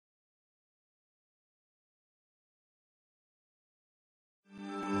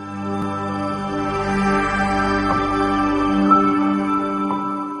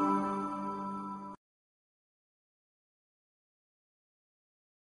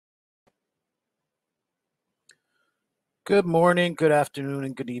Good morning, good afternoon,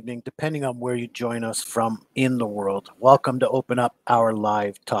 and good evening, depending on where you join us from in the world. Welcome to Open Up, our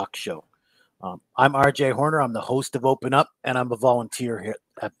live talk show. I'm RJ Horner. I'm the host of Open Up, and I'm a volunteer here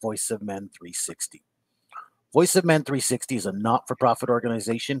at Voice of Men 360. Voice of Men 360 is a not for profit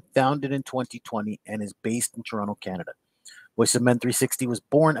organization founded in 2020 and is based in Toronto, Canada. Voice of Men 360 was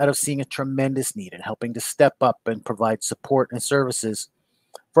born out of seeing a tremendous need and helping to step up and provide support and services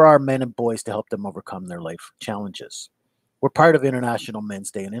for our men and boys to help them overcome their life challenges. We're part of International Men's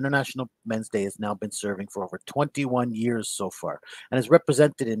Day, and International Men's Day has now been serving for over 21 years so far and is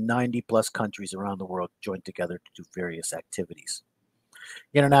represented in 90 plus countries around the world joined together to do various activities.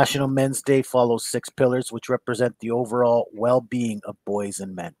 International Men's Day follows six pillars which represent the overall well being of boys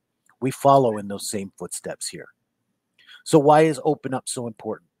and men. We follow in those same footsteps here. So, why is Open Up so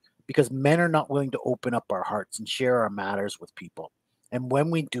important? Because men are not willing to open up our hearts and share our matters with people. And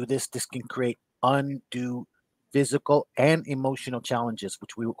when we do this, this can create undue physical and emotional challenges,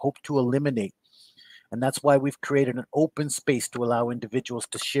 which we hope to eliminate. And that's why we've created an open space to allow individuals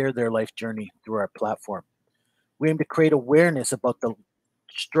to share their life journey through our platform. We aim to create awareness about the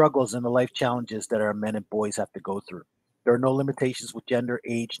struggles and the life challenges that our men and boys have to go through. There are no limitations with gender,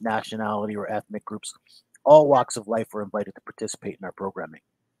 age, nationality, or ethnic groups. All walks of life are invited to participate in our programming.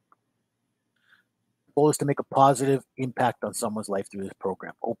 The goal is to make a positive impact on someone's life through this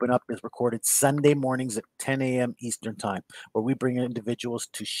program. Open Up is recorded Sunday mornings at 10 a.m. Eastern Time, where we bring in individuals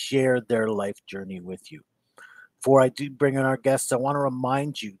to share their life journey with you. Before I do bring in our guests, I want to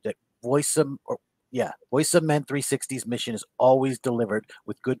remind you that Voice of Men 360's mission is always delivered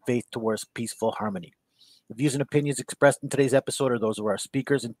with good faith towards peaceful harmony. The views and opinions expressed in today's episode are those of our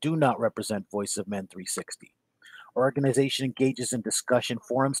speakers and do not represent Voice of Men 360. Our organization engages in discussion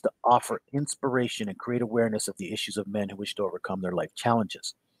forums to offer inspiration and create awareness of the issues of men who wish to overcome their life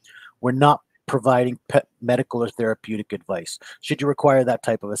challenges. We're not providing medical or therapeutic advice. Should you require that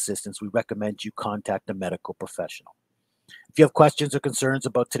type of assistance, we recommend you contact a medical professional. If you have questions or concerns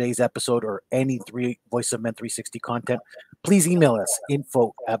about today's episode or any Voice of Men 360 content, please email us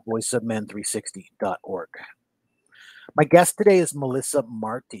info@voiceofmen360.org. My guest today is Melissa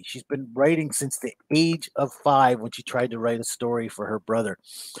Marti. She's been writing since the age of 5 when she tried to write a story for her brother.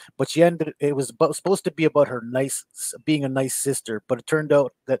 But it was supposed to be about her being a nice sister, but it turned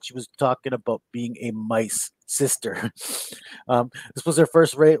out that she was talking about being a mice sister. This was her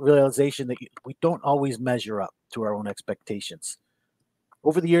first realization that we don't always measure up to our own expectations.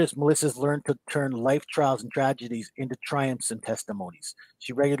 Over the years, Melissa's learned to turn life trials and tragedies into triumphs and testimonies.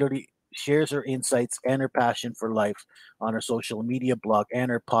 She regularly shares her insights and her passion for life on her social media blog and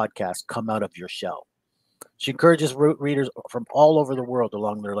her podcast, Come Out of Your Shell. She encourages readers from all over the world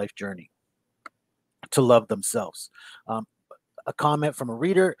along their life journey to love themselves. A comment from a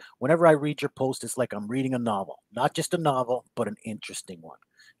reader: whenever I read your post, it's like I'm reading a novel. Not just a novel, but an interesting one.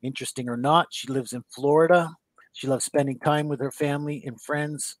 Interesting or not, she lives in Florida. She loves spending time with her family and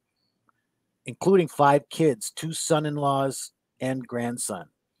friends, including 5 kids, 2 son-in-laws, and grandson.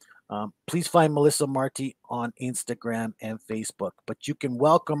 Please find Melissa Marti on Instagram and Facebook, but you can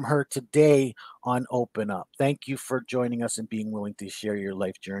welcome her today on Open Up. Thank you for joining us and being willing to share your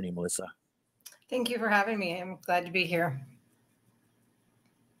life journey, Melissa. Thank you for having me. I'm glad to be here.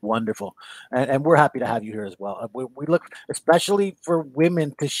 Wonderful. And we're happy to have you here as well. We look, especially for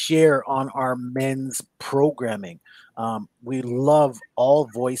women, to share on our men's programming. We love all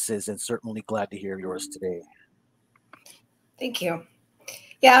voices and certainly glad to hear yours today. Thank you.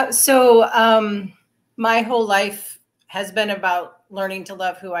 Yeah, so my whole life has been about learning to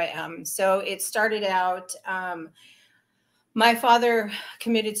love who I am. So it started out, my father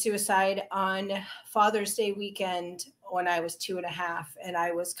committed suicide on Father's Day weekend when I was 2.5, and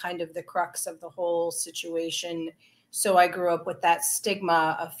I was kind of the crux of the whole situation. So I grew up with that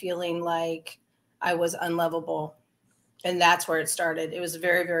stigma of feeling like I was unlovable. And that's where it started. It was a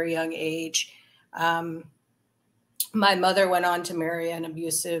very, very young age. My mother went on to marry an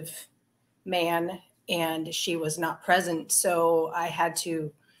abusive man, and she was not present. So I had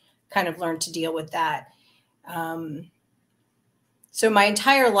to kind of learn to deal with that. So my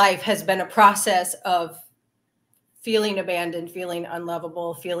entire life has been a process of feeling abandoned, feeling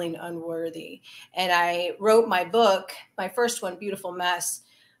unlovable, feeling unworthy. And I wrote my book, my first one, Beautiful Mess,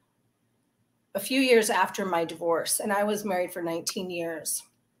 a few years after my divorce. And I was married for 19 years.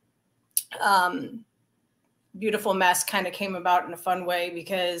 Beautiful Mess kind of came about in a fun way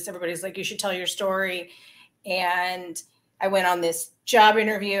because everybody's like, you should tell your story. And I went on this job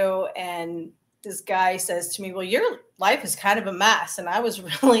interview and this guy says to me, well, your life is kind of a mess. And I was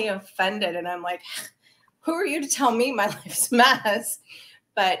really offended. And I'm like, who are you to tell me my life's a mess?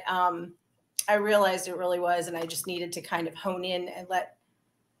 But I realized it really was, and I just needed to kind of hone in and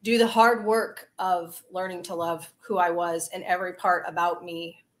do the hard work of learning to love who I was and every part about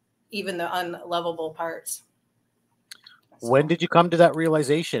me, even the unlovable parts. When So, did you come to that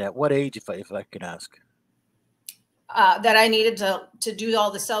realization? At what age, if I could ask? that I needed to do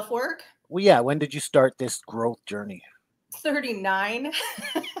all the self work. Well, yeah. When did you start this growth journey? 39.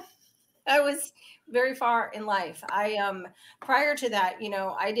 I was very far in life. I prior to that,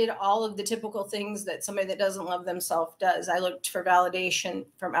 I did all of the typical things that somebody that doesn't love themselves does. I looked for validation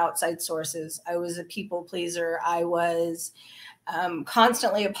from outside sources. I was a people pleaser. I was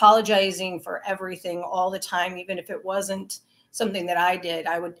constantly apologizing for everything all the time, even if it wasn't something that I did.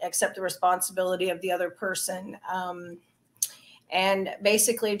 I would accept the responsibility of the other person. And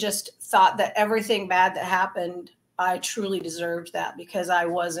basically just thought that everything bad that happened, I truly deserved that because I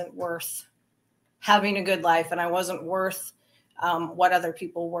wasn't worth having a good life and I wasn't worth what other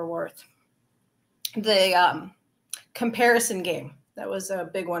people were worth. The comparison game, that was a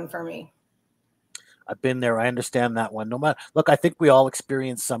big one for me. I've been there. I understand that one. No matter, look, I think we all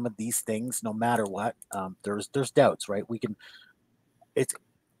experience some of these things, no matter what. There's doubts, right? We can. It's.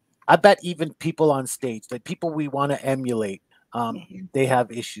 I bet even people on stage, like people we want to emulate, Mhm. they have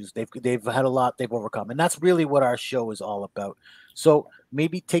issues. They've had a lot they've overcome, and that's really what our show is all about. So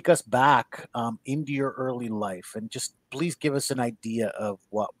maybe take us back into your early life, and just please give us an idea of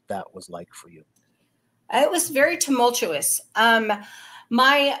what that was like for you. It was very tumultuous.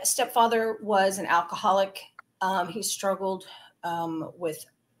 My stepfather was an alcoholic. He struggled with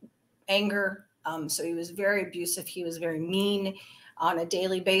anger. So he was very abusive. He was very mean on a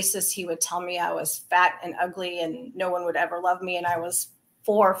daily basis. He would tell me I was fat and ugly and no one would ever love me. And I was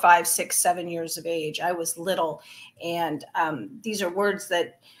 4, 5, 6, 7 years of age. I was little. And these are words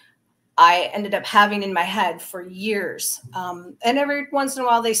that I ended up having in my head for years. And every once in a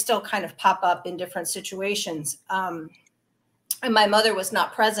while, they still kind of pop up in different situations. And my mother was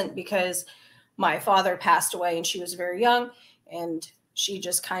not present because my father passed away and she was very young. And she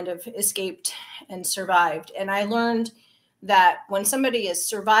just kind of escaped and survived. And I learned that when somebody is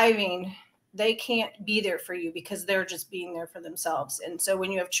surviving, they can't be there for you because they're just being there for themselves. And so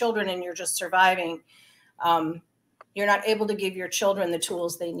when you have children and you're just surviving, you're not able to give your children the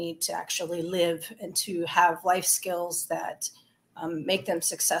tools they need to actually live and to have life skills that make them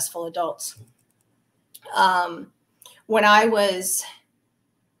successful adults. When I was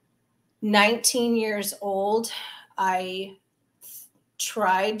 19 years old, I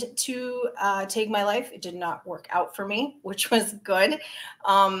tried to take my life. It did not work out for me, which was good.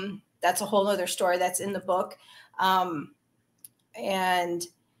 That's a whole other story that's in the book. And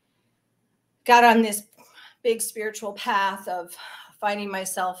got on this big spiritual path of finding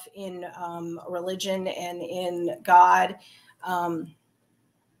myself in religion and in God,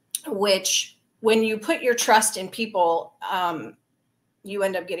 which when you put your trust in people, you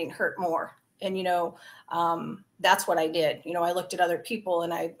end up getting hurt more. And, that's what I did. I looked at other people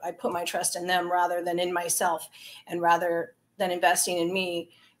and I put my trust in them rather than in myself, and rather than investing in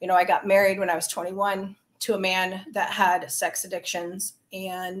me. I got married when I was 21 to a man that had sex addictions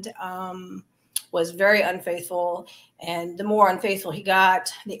and was very unfaithful. And the more unfaithful he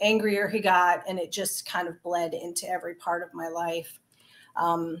got, the angrier he got. And it just kind of bled into every part of my life.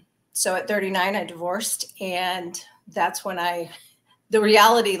 So at 39, I divorced. And that's when the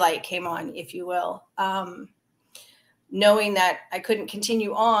reality light came on, if you will. Knowing that I couldn't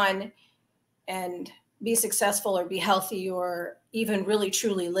continue on and be successful or be healthy or even really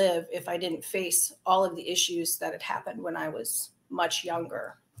truly live if I didn't face all of the issues that had happened when I was much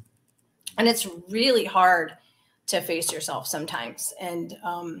younger. And it's really hard to face yourself sometimes and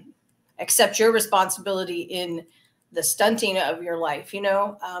accept your responsibility in the stunting of your life, and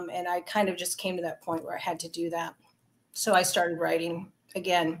I kind of just came to that point where I had to do that. So I started writing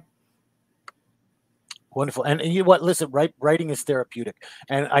again. Wonderful. And you know what? Listen, writing is therapeutic,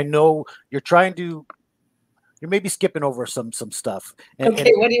 and I know you're maybe skipping over some stuff. And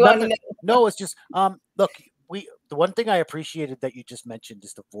Okay, what do you want to nothing. know? No, it's just look. The one thing I appreciated that you just mentioned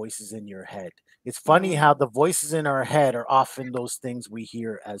is the voices in your head. It's funny Mhm. how the voices in our head are often those things we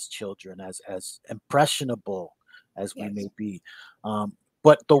hear as children, as impressionable as we Yes. may be.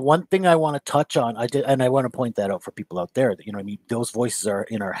 But the one thing I want to touch on, I did, and I want to point that out for people out there that, I mean, those voices are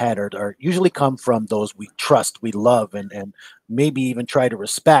in our head are usually come from those we trust, we love, and maybe even try to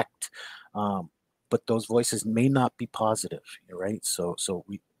respect. But those voices may not be positive, right? So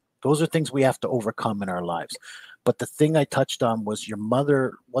those are things we have to overcome in our lives. But the thing I touched on was your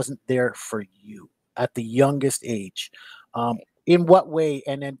mother wasn't there for you at the youngest age. Right. In what way?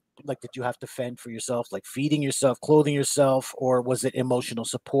 And then, like, did you have to fend for yourself, like feeding yourself, clothing yourself, or was it emotional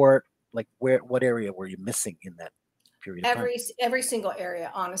support? Like what area were you missing in that period of time? Every single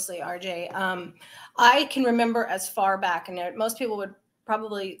area, honestly, RJ. I can remember as far back, and most people would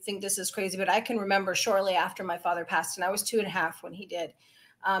probably think this is crazy, but I can remember shortly after my father passed, and I was 2.5 when he did.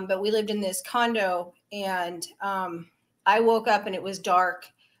 But we lived in this condo, and I woke up and it was dark,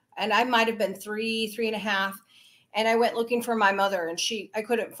 and I might have been 3.5, and I went looking for my mother, and I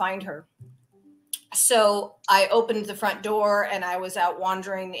couldn't find her. So I opened the front door, and I was out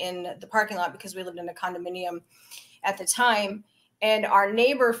wandering in the parking lot because we lived in a condominium at the time. And our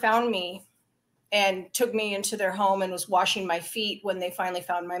neighbor found me and took me into their home and was washing my feet when they finally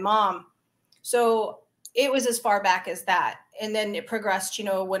found my mom. So it was as far back as that. And then it progressed,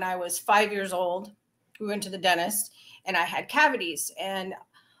 when I was 5 years old, we went to the dentist and I had cavities. And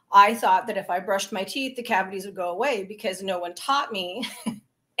I thought that if I brushed my teeth, the cavities would go away because no one taught me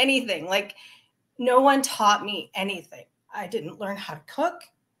anything. Like, no one taught me anything. I didn't learn how to cook.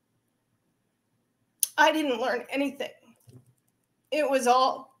 I didn't learn anything. It was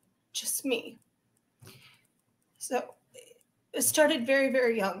all just me. So it started very,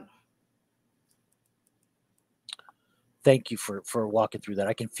 very young. Thank you for walking through that.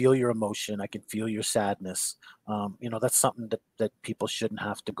 I can feel your emotion. I can feel your sadness. That's something that people shouldn't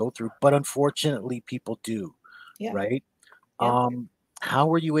have to go through, but unfortunately people do. Yeah. Right. Yeah. How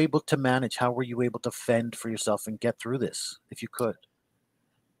were you able to manage? How were you able to fend for yourself and get through this, if you could?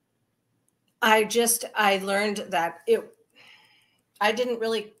 I learned that I didn't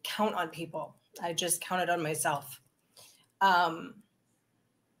really count on people. I just counted on myself. I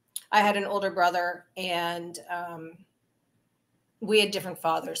had an older brother, and we had different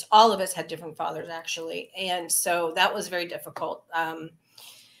fathers. All of us had different fathers, actually. And so that was very difficult.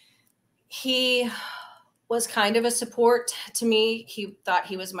 He was kind of a support to me. He thought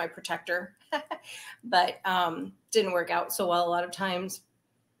he was my protector, but didn't work out so well a lot of times.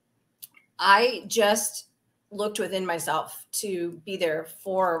 I just looked within myself to be there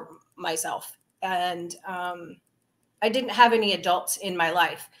for myself. And I didn't have any adults in my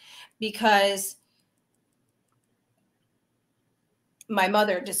life because my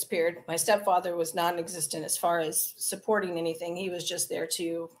mother disappeared. My stepfather was non-existent as far as supporting anything. He was just there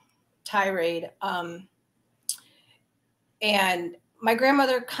to tirade. And my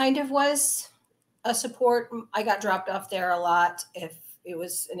grandmother kind of was a support. I got dropped off there a lot if it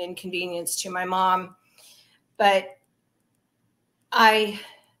was an inconvenience to my mom. But I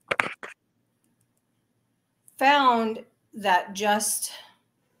found that just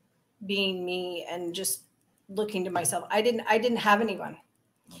being me and just looking to myself, I didn't have anyone.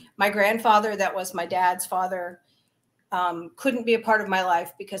 My grandfather, that was my dad's father, couldn't be a part of my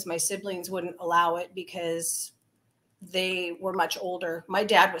life because my siblings wouldn't allow it because they were much older. My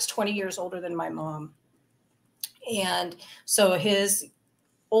dad was 20 years older than my mom. And so his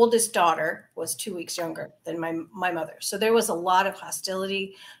oldest daughter was 2 weeks younger than my mother. So there was a lot of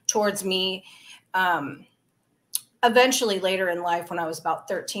hostility towards me. Eventually, later in life, when I was about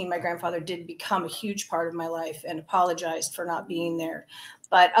 13, my grandfather did become a huge part of my life and apologized for not being there.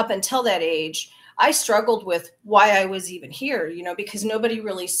 But up until that age, I struggled with why I was even here, because nobody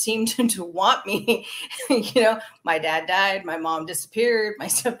really seemed to want me. My dad died, my mom disappeared, my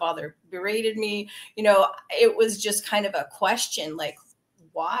stepfather berated me. It was just kind of a question, like,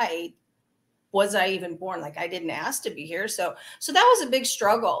 why was I even born? Like, I didn't ask to be here. So that was a big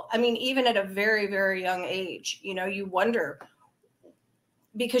struggle. I mean, even at a very, very young age, you wonder,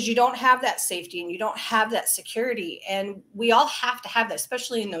 because you don't have that safety and you don't have that security. And we all have to have that,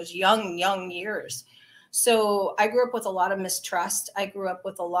 especially in those young years. So I grew up with a lot of mistrust. I grew up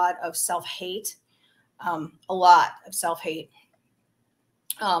with a lot of self-hate, I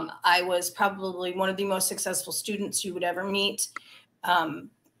was probably one of the most successful students you would ever meet.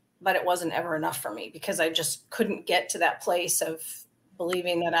 But it wasn't ever enough for me because I just couldn't get to that place of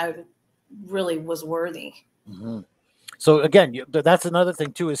believing that I really was worthy. Mm-hmm. So again, that's another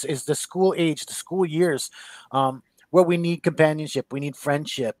thing too, is the school age, the school years, where we need companionship, we need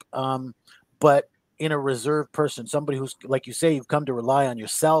friendship, but in a reserved person, somebody who's, like you say, you've come to rely on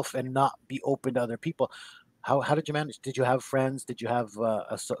yourself and not be open to other people. How did you manage? Did you have friends? Did you have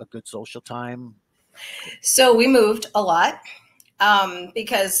a good social time? So we moved a lot.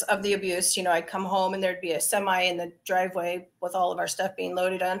 Because of the abuse, I'd come home and there'd be a semi in the driveway with all of our stuff being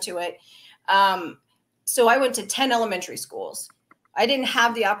loaded onto it. So I went to 10 elementary schools. I didn't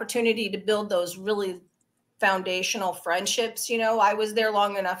have the opportunity to build those really foundational friendships. I was there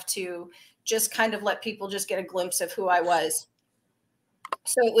long enough to just kind of let people just get a glimpse of who I was.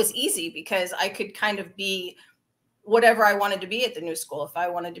 So it was easy because I could kind of be whatever I wanted to be at the new school. If I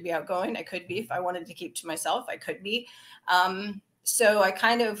wanted to be outgoing, I could be. If I wanted to keep to myself, I could be. So I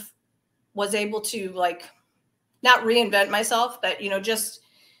kind of was able to like not reinvent myself, but just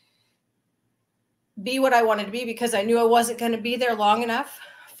be what I wanted to be, because I knew I wasn't going to be there long enough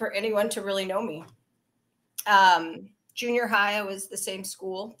for anyone to really know me. Junior high, I was the same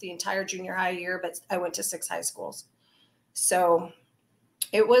school the entire junior high year, but I went to 6 high schools. So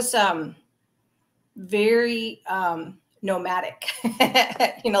it was very nomadic,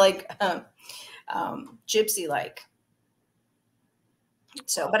 like gypsy like.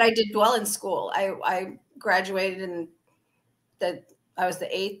 So, but I did well in school. I graduated I was the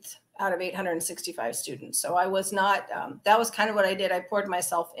 8th out of 865 students. So I was not, that was kind of what I did. I poured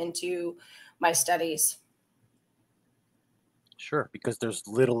myself into my studies. Sure, because there's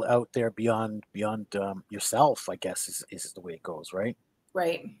little out there beyond yourself, I guess is the way it goes, right?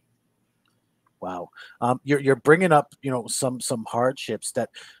 Right. Wow. You're bringing up, some hardships that,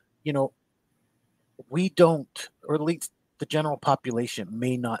 you know, we don't, or at least the general population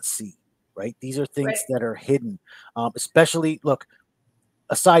may not see, right? These are Right. things that are hidden, especially, look,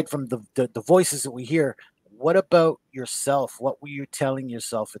 aside from the voices that we hear, what about yourself? What were you telling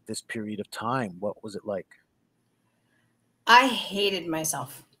yourself at this period of time? What was it like? I hated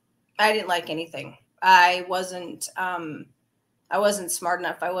myself. I didn't like anything. I wasn't smart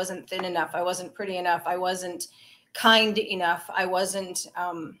enough. I wasn't thin enough. I wasn't pretty enough. I wasn't kind enough. I was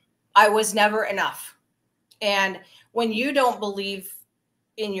never enough. And when you don't believe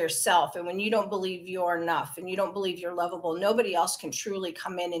in yourself, and when you don't believe you're enough, and you don't believe you're lovable, nobody else can truly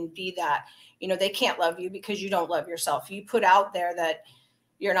come in and be that. They can't love you because you don't love yourself. You put out there that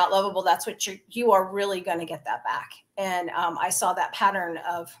you're not lovable. That's what you are really going to get that back. And I saw that pattern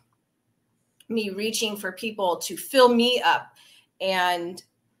of me reaching for people to fill me up, and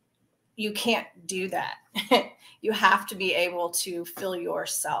you can't do that. You have to be able to fill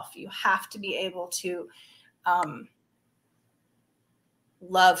yourself. You have to be able to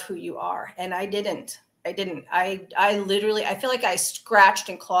love who you are. And I didn't. I literally, I feel like I scratched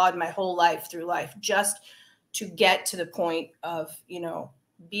and clawed my whole life through life just to get to the point of,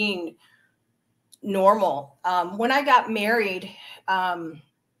 being normal. When I got married, I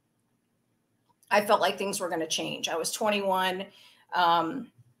felt like things were going to change. I was 21. I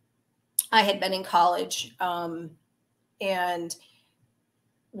had been in college and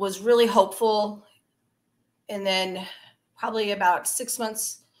was really hopeful. And then probably about 6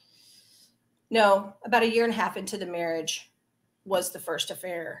 months, no, about a year and a half into the marriage was the first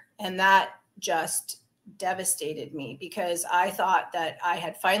affair. And that just devastated me, because I thought that I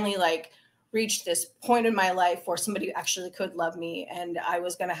had finally reached this point in my life where somebody actually could love me, and I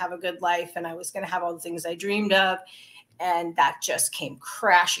was going to have a good life, and I was going to have all the things I dreamed of. And that just came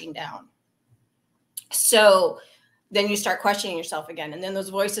crashing down. So then you start questioning yourself again, and then those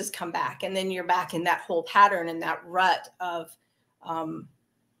voices come back, and then you're back in that whole pattern and that rut of,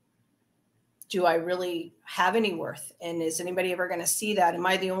 do I really have any worth? And is anybody ever going to see that? Am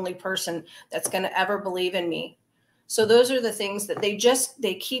I the only person that's going to ever believe in me? So those are the things that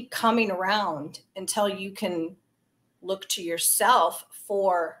they keep coming around until you can look to yourself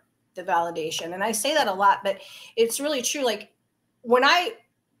for the validation. And I say that a lot, but it's really true. Like when I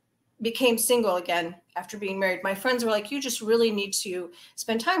became single again after being married, my friends were like, you just really need to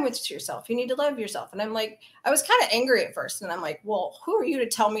spend time with yourself. You need to love yourself. And I'm like, I was kind of angry at first. And I'm like, well, who are you to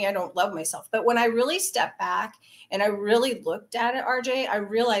tell me I don't love myself? But when I really stepped back and I really looked at it, RJ, I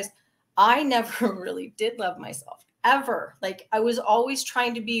realized I never really did love myself ever. Like I was always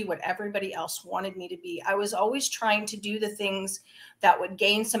trying to be what everybody else wanted me to be. I was always trying to do the things that would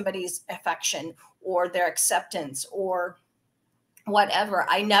gain somebody's affection or their acceptance or whatever.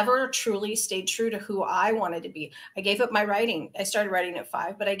 I never truly stayed true to who I wanted to be. I gave up my writing. I started writing at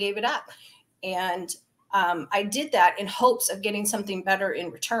 5, but I gave it up. And I did that in hopes of getting something better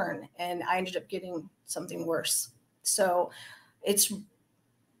in return. And I ended up getting something worse. So it's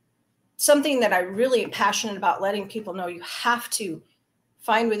something that I really am passionate about, letting people know you have to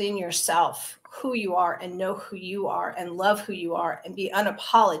find within yourself who you are and know who you are and love who you are and be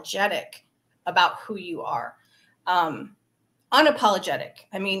unapologetic about who you are. Unapologetic.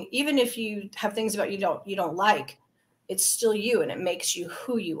 I mean, even if you have things about you don't like, it's still you, and it makes you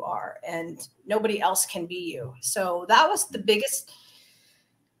who you are, and nobody else can be you. So that was the biggest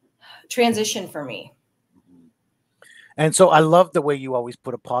transition for me. And so I love the way you always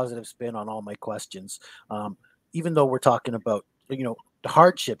put a positive spin on all my questions, even though we're talking about, the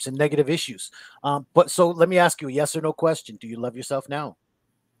hardships and negative issues. But so let me ask you a yes or no question. Do you love yourself now?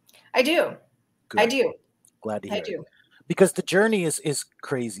 I do. Good. I do. Glad to hear I do. it. Because the journey is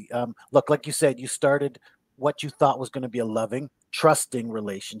crazy. Look, like you said, you started what you thought was going to be a loving, trusting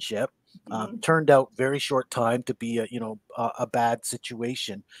relationship. Turned out very short time to be a bad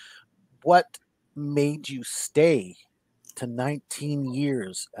situation. what made you stay to 19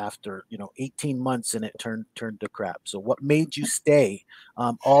 years after, 18 months and it turned to crap? So what made you stay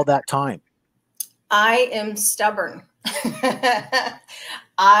all that time? I am stubborn.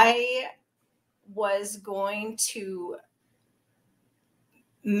 I was going to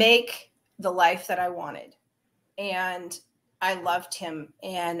make the life that I wanted. And I loved him.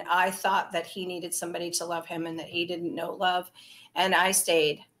 And I thought that he needed somebody to love him and that he didn't know love. And I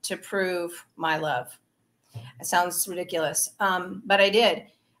stayed to prove my love. It sounds ridiculous, but I did.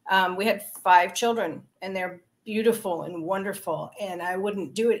 We had 5 children, and they're beautiful and wonderful. And I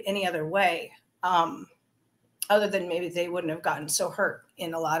wouldn't do it any other way, other than maybe they wouldn't have gotten so hurt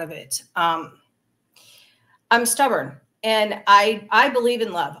in a lot of it. I'm stubborn, and I believe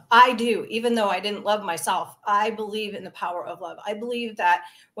in love. I do, even though I didn't love myself. I believe in the power of love. I believe that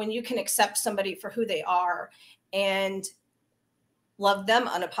when you can accept somebody for who they are and love them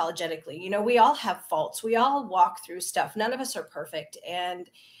unapologetically. We all have faults. We all walk through stuff. None of us are perfect. And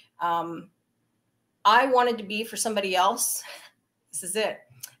I wanted to be for somebody else. This is it.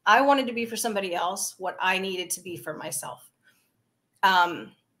 I wanted to be for somebody else what I needed to be for myself.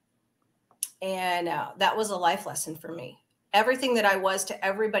 And that was a life lesson for me. Everything that I was to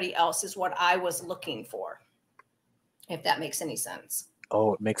everybody else is what I was looking for, if that makes any sense.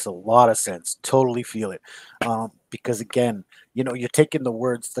 Oh, it makes a lot of sense. Totally feel it. Because again, you're taking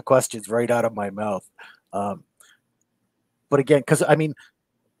the questions right out of my mouth. But again, because I mean,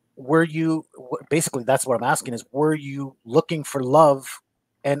 basically that's what I'm asking is, were you looking for love,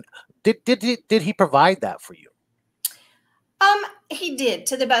 and did he provide that for you? He did,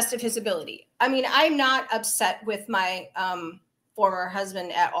 to the best of his ability. I mean, I'm not upset with my former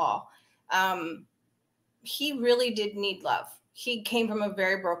husband at all. He really did need love. He came from a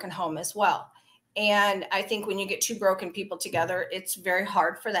very broken home as well. And I think when you get 2 broken people together, it's very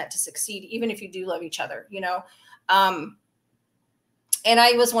hard for that to succeed, even if you do love each other, And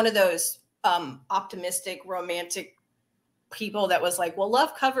I was one of those optimistic, romantic people that was like, well,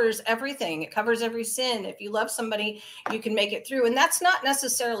 love covers everything. It covers every sin. If you love somebody, you can make it through. And that's not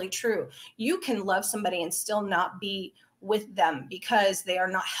necessarily true. You can love somebody and still not be with them because they are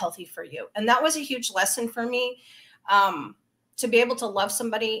not healthy for you. And that was a huge lesson for me, to be able to love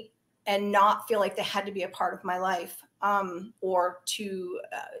somebody and not feel like they had to be a part of my life, or to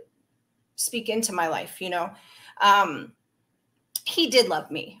speak into my life. He did love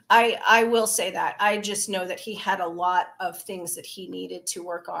me. I will say that. I just know that he had a lot of things that he needed to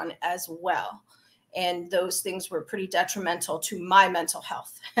work on as well. And those things were pretty detrimental to my mental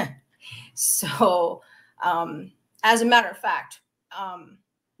health. So, as a matter of fact,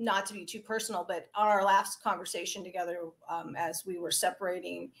 not to be too personal, but on our last conversation together, as we were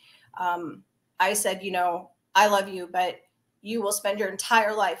separating, I said, I love you, but you will spend your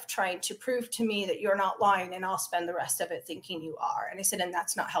entire life trying to prove to me that you're not lying, and I'll spend the rest of it thinking you are. And I said, and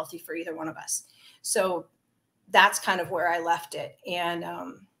that's not healthy for either one of us. So that's kind of where I left it. And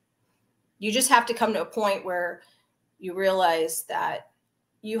you just have to come to a point where you realize that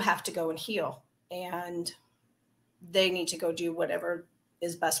you have to go and heal, and they need to go do whatever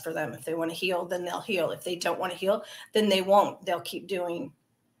is best for them. If they want to heal, then they'll heal. If they don't want to heal, then they won't. They'll keep doing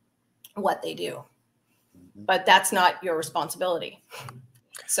what they do. But that's not your responsibility.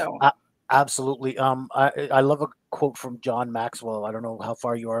 So Absolutely. I love a quote from John Maxwell. I don't know how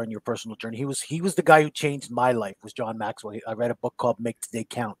far you are in your personal journey. He was the guy who changed my life. Was John Maxwell. I read a book called Make Today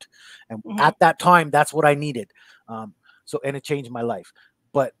Count, and at that time, that's what I needed. And it changed my life.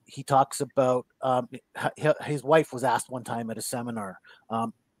 But he talks about his wife was asked one time at a seminar,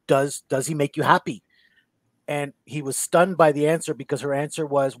 does he make you happy? And he was stunned by the answer, because her answer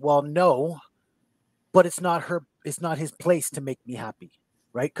was, well, no, but it's not his place to make me happy.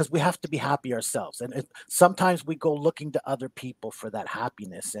 Right? Because we have to be happy ourselves. And sometimes we go looking to other people for that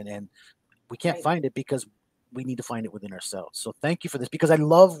happiness, and we can't find it because we need to find it within ourselves. So thank you for this, because I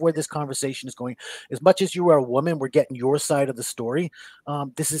love where this conversation is going. As much as you are a woman, we're getting your side of the story.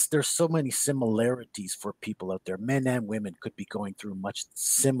 There's so many similarities for people out there. Men and women could be going through much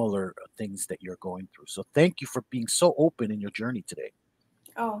similar things that you're going through. So thank you for being so open in your journey today.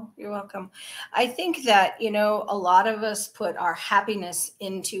 Oh, you're welcome. I think that, a lot of us put our happiness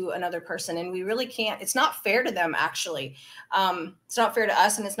into another person, and we really can't. It's not fair to them, actually. It's not fair to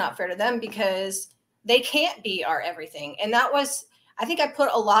us, and it's not fair to them, because they can't be our everything. And I think I put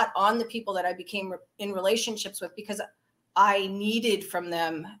a lot on the people that I became in relationships with, because I needed from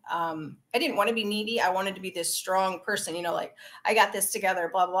them. I didn't want to be needy. I wanted to be this strong person, like, I got this together,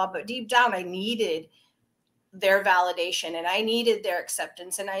 blah, blah, blah. But deep down, I needed their validation, and I needed their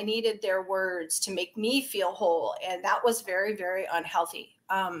acceptance, and I needed their words to make me feel whole. And that was very, very unhealthy.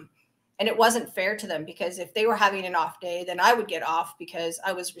 And And it wasn't fair to them, because if they were having an off day, then I would get off because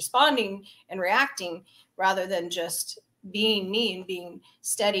I was responding and reacting rather than just being me and being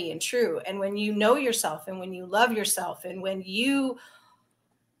steady and true. And when you know yourself, and when you love yourself, and when you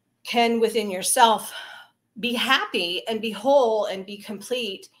can within yourself be happy and be whole and be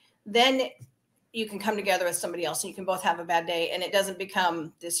complete, then you can come together with somebody else and you can both have a bad day, and it doesn't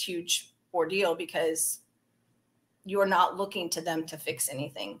become this huge ordeal because you're not looking to them to fix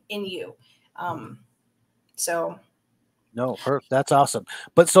anything in you. So No, that's awesome.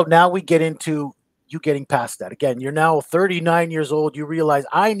 But so now we get into you getting past that. Again, you're now 39 years old. You realize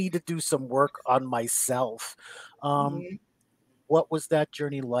I need to do some work on myself. What was that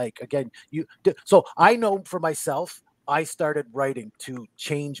journey like? Again, so I know for myself, I started writing to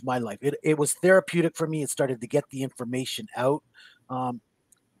change my life. It was therapeutic for me. It started to get the information out.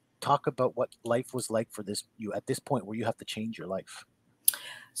 Talk about what life was like for you at this point where you have to change your life.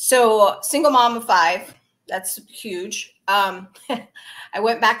 So single mom of 5, that's huge. I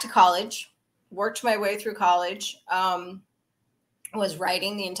went back to college, worked my way through college, was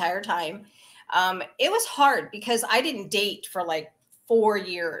writing the entire time. It was hard because I didn't date for like 4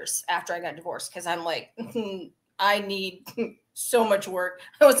 years after I got divorced, because I'm like, I need so much work.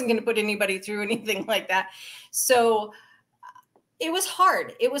 I wasn't going to put anybody through anything like that. So it was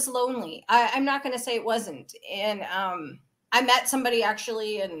hard. It was lonely. I'm not going to say it wasn't. And I met somebody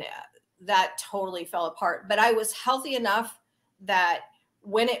actually, and that totally fell apart. But I was healthy enough that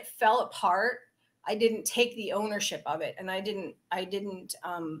when it fell apart, I didn't take the ownership of it, and I didn't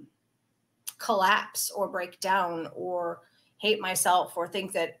collapse or break down or hate myself or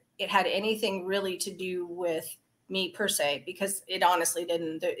think that it had anything really to do with me per se, because it honestly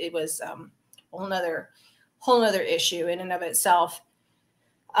didn't. It was a whole nother issue in and of itself.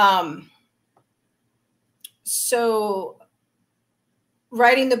 So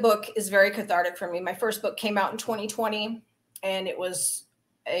writing the book is very cathartic for me. My first book came out in 2020, and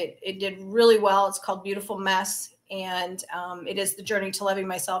it did really well. It's called Beautiful Mess. And it is the journey to loving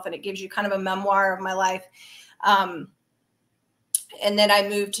myself. And it gives you kind of a memoir of my life. And then I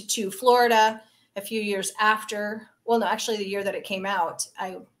moved to Florida a few years after. Well, no, actually the year that it came out,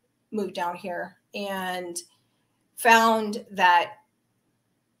 I moved down here and found that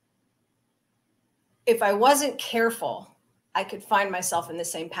if I wasn't careful, I could find myself in the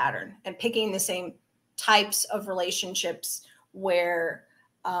same pattern and picking the same types of relationships where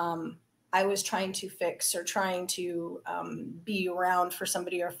I was trying to fix or trying to be around for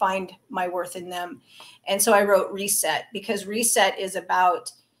somebody or find my worth in them. And so I wrote Reset, because Reset is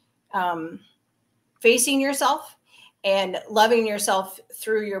about facing yourself and loving yourself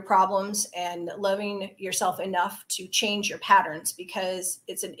through your problems and loving yourself enough to change your patterns, because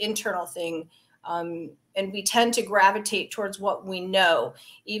it's an internal thing. And we tend to gravitate towards what we know,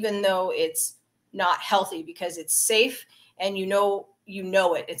 even though it's not healthy, because it's safe and you know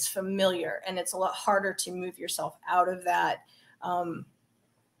it, it's familiar, and it's a lot harder to move yourself out of that. And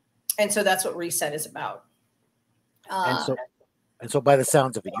so that's what Reset is about. And so by the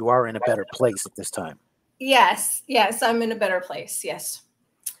sounds of it, you are in a better place at this time. Yes, I'm in a better place. Yes,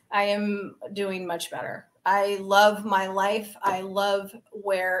 I am doing much better. I love my life. I love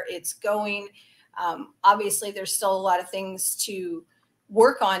where it's going. Obviously, there's still a lot of things to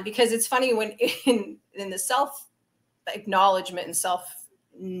work on, because it's funny when in the self-acknowledgement and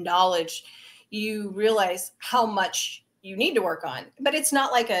self-knowledge, you realize how much you need to work on. But it's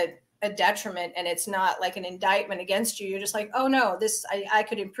not like a detriment, and it's not like an indictment against you. You're just like, oh no, I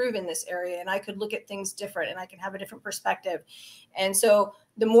could improve in this area, and I could look at things different, and I can have a different perspective. And so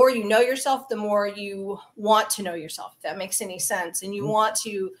the more you know yourself, the more you want to know yourself, if that makes any sense. And you want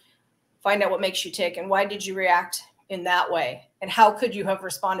to find out what makes you tick, and why did you react in that way, and how could you have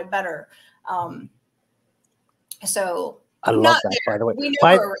responded better. So I love that, by the way.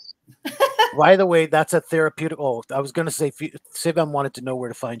 By the way, that's a therapeutic. Oh, I was going to say, Sivan wanted to know where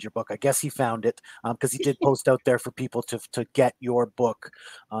to find your book. I guess he found it because he did post out there for people to get your book.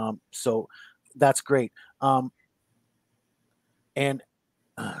 So that's great. And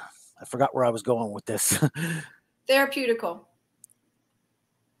I forgot where I was going with this. Therapeutical.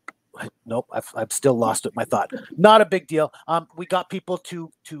 Nope, I've still lost my thought. Not a big deal. We got people to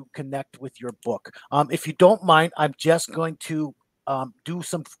connect with your book. If you don't mind, I'm just going to do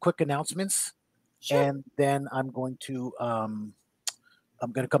some quick announcements, sure. And then I'm going to come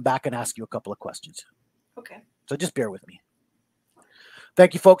back and ask you a couple of questions. Okay. So just bear with me.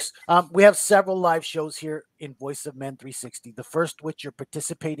 Thank you, folks. We have several live shows here in Voice of Men 360. The first, which you're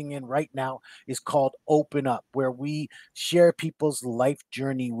participating in right now, is called Open Up, where we share people's life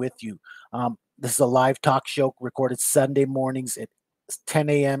journey with you. This is a live talk show recorded Sunday mornings at 10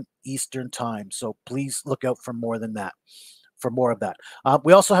 a.m. Eastern Time. So please look out for more than that. For more of that.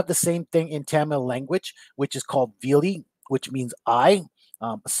 We also have the same thing in Tamil language, which is called Vili, which means I,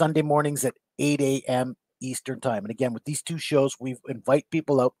 Sunday mornings at 8 a.m. Eastern Time. And again, with these two shows, we invite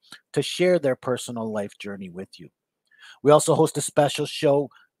people out to share their personal life journey with you. We also host a special show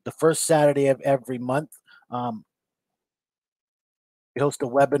the first Saturday of every month. Um, we host a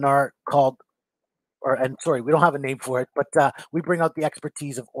webinar called and sorry, we don't have a name for it, but we bring out the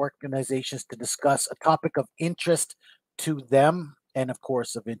expertise of organizations to discuss a topic of interest to them and, of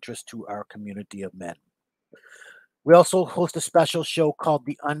course, of interest to our community of men. We also host a special show called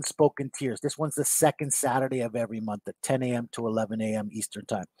The Unspoken Tears. This one's the second Saturday of every month at 10 a.m. to 11 a.m. Eastern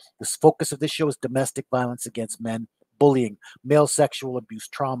Time. The focus of this show is domestic violence against men, bullying, male sexual abuse,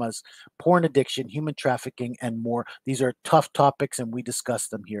 traumas, porn addiction, human trafficking, and more. These are tough topics, and we discuss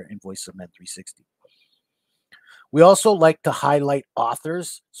them here in Voice of Men 360. We also like to highlight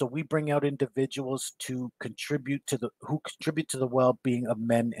authors, so we bring out individuals to contribute to the well-being of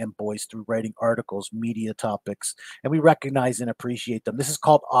men and boys through writing articles, media topics, and we recognize and appreciate them. This is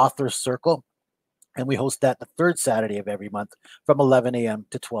called Author Circle, and we host that the third Saturday of every month from 11 a.m.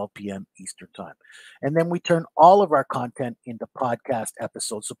 to 12 p.m. Eastern Time. And then we turn all of our content into podcast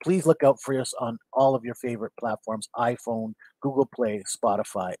episodes, so please look out for us on all of your favorite platforms: iPhone, Google Play,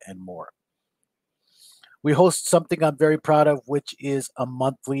 Spotify, and more. We host something I'm very proud of, which is a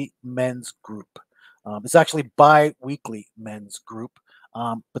monthly men's group. It's actually bi-weekly men's group,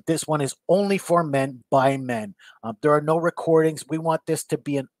 but this one is only for men by men. There are no recordings. We want this to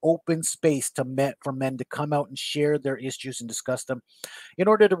be an open space for men to come out and share their issues and discuss them in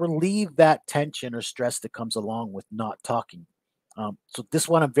order to relieve that tension or stress that comes along with not talking. So this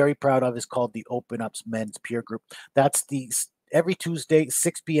one I'm very proud of is called the Open Ups Men's Peer Group. That's every Tuesday,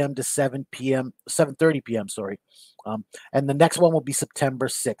 6 p.m. to 7 p.m., 7:30 p.m. Sorry, and the next one will be September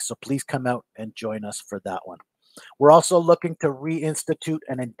 6th. So please come out and join us for that one. We're also looking to reinstitute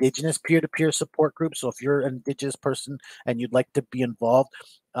an Indigenous peer-to-peer support group. So if you're an Indigenous person and you'd like to be involved,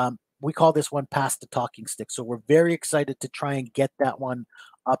 we call this one Pass the Talking Stick. So we're very excited to try and get that one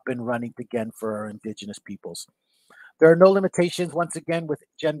up and running again for our Indigenous peoples. There are no limitations, once again, with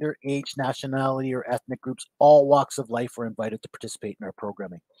gender, age, nationality, or ethnic groups. All walks of life are invited to participate in our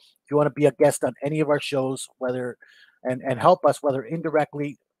programming. If you want to be a guest on any of our shows, and help us, whether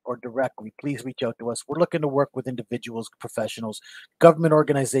indirectly or directly, please reach out to us. We're looking to work with individuals, professionals, government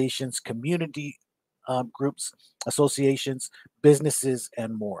organizations, community groups, associations, businesses,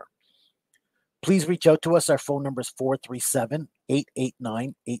 and more. Please reach out to us. Our phone number is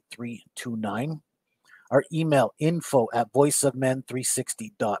 437-889-8329. Our email,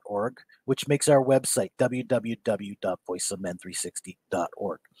 info@voiceofmen360.org, which makes our website,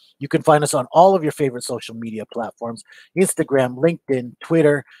 www.voiceofmen360.org. You can find us on all of your favorite social media platforms: Instagram, LinkedIn,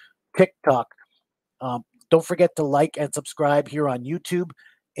 Twitter, TikTok. Don't forget to like and subscribe here on YouTube,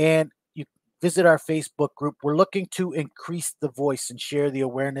 and you visit our Facebook group. We're looking to increase the voice and share the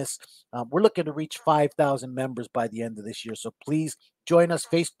awareness. We're looking to reach 5,000 members by the end of this year. So please join us,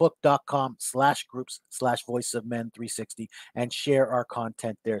 facebook.com/groups/Voice of Men 360, and share our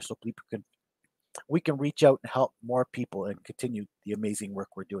content there so we can reach out and help more people and continue the amazing work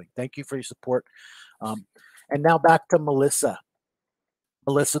we're doing. Thank you for your support. And now back to Melissa.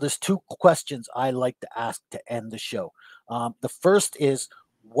 Melissa, there's two questions I like to ask to end the show. The first is,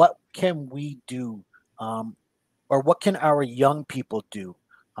 what can we do, or what can our young people do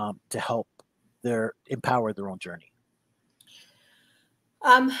to help empower their own journey?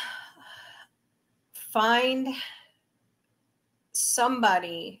 Find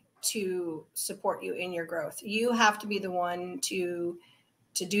somebody to support you in your growth. You have to be the one to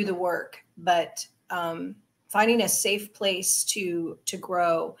do the work, but finding a safe place to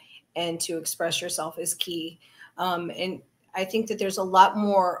grow and to express yourself is key. And I think that there's a lot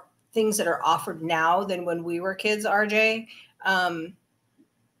more things that are offered now than when we were kids, RJ.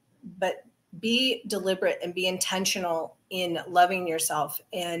 But be deliberate and be intentional in loving yourself.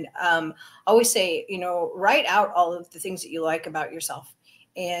 And always say, write out all of the things that you like about yourself.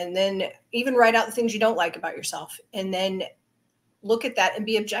 And then even write out the things you don't like about yourself. And then look at that and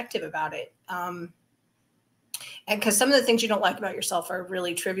be objective about it. And because some of the things you don't like about yourself are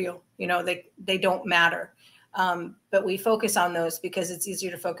really trivial, they don't matter. But we focus on those because it's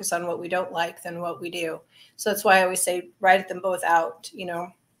easier to focus on what we don't like than what we do. So that's why I always say, write them both out,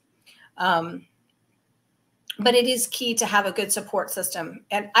 but it is key to have a good support system.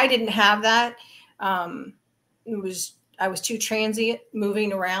 And I didn't have that. I was too transient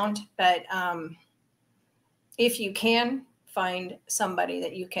moving around, but if you can find somebody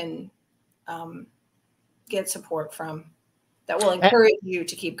that you can get support from, that will encourage you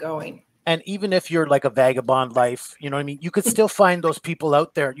to keep going. And even if you're like a vagabond life, you know what I mean, you could still find those people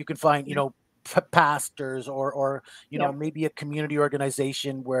out there. You can find, you know, pastors or you know, Yep. maybe a community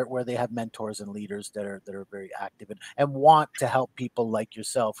organization where they have mentors and leaders that are very active and want to help people like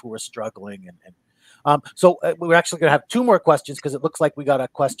yourself who are struggling so we're actually going to have two more questions because it looks like we got a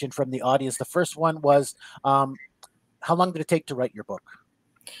question from the audience. The first one was, how long did it take to write your book?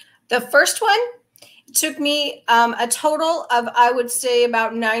 The first one took me a total of, I would say,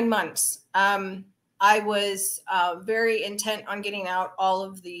 about 9 months. I was very intent on getting out all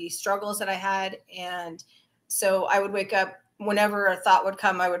of the struggles that I had. And so I would wake up whenever a thought would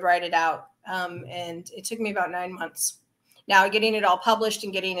come, I would write it out. And it took me about 9 months. Now, getting it all published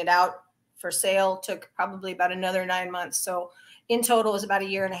and getting it out for sale took probably about another 9 months. So in total, it was about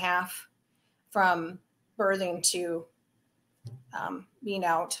 1.5 years from birthing to being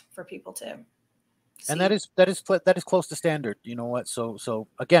out for people to see. And that is close to standard. You know what? So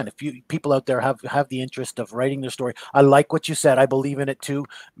again, if you people out there have the interest of writing their story, I like what you said. I believe in it too.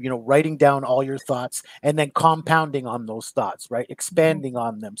 You know, writing down all your thoughts and then compounding on those thoughts, right? Expanding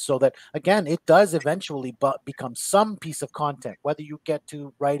on them so that again, it does eventually become some piece of content. Whether you get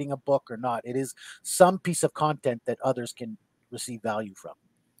to writing a book or not, it is some piece of content that others can receive value from.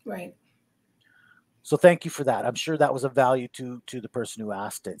 Right. So thank you for that. I'm sure that was of value to the person who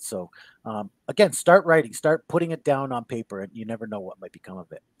asked it. So again, start writing, start putting it down on paper, and you never know what might become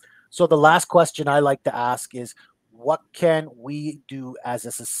of it. So the last question I like to ask is, what can we do as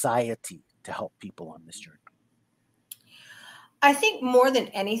a society to help people on this journey? I think more than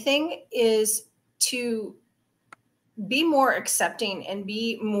anything is to be more accepting and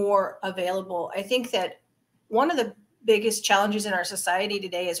be more available. I think that one of the biggest challenges in our society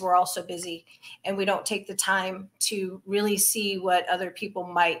today is we're all so busy and we don't take the time to really see what other people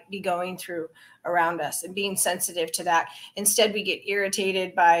might be going through around us and being sensitive to that. Instead, we get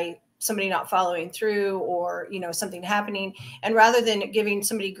irritated by somebody not following through or, you know, something happening. And rather than giving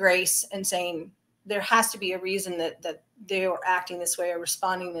somebody grace and saying there has to be a reason that they are acting this way or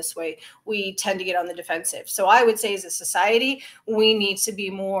responding this way, we tend to get on the defensive. So I would say as a society, we need to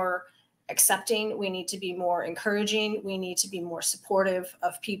be more accepting. We need to be more encouraging. We need to be more supportive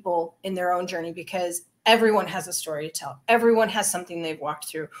of people in their own journey because everyone has a story to tell. Everyone has something they've walked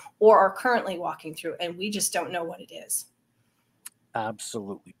through or are currently walking through, and we just don't know what it is.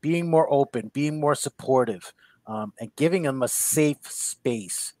 Absolutely. Being more open, being more supportive, and giving them a safe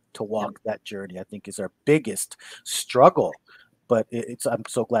space to walk that journey, I think is our biggest struggle. But I'm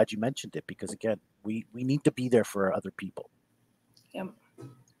so glad you mentioned it because again, we need to be there for other people. Yep.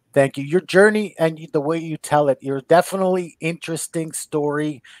 Thank you. Your journey and the way you tell it, you're definitely interesting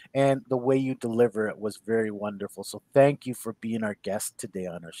story, and the way you deliver it was very wonderful. So thank you for being our guest today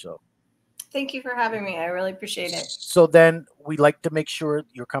on our show. Thank you for having me. I really appreciate it. So then we like to make sure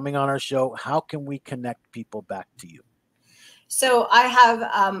you're coming on our show. How can we connect people back to you? So I have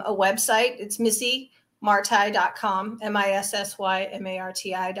a website. It's missymarti.com,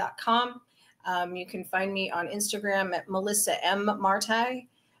 MISSYMARTI.com. You can find me on Instagram at Melissa M. Marti,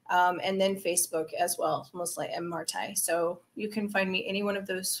 and then Facebook as well, Melissa M. Marti. So you can find me any one of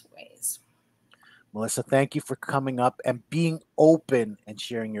those ways. Melissa, thank you for coming up and being open and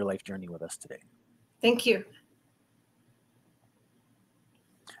sharing your life journey with us today. Thank you.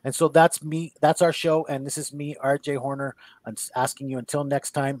 And so that's me. That's our show. And this is me, RJ Horner. I'm asking you until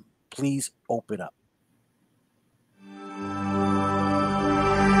next time, please open up.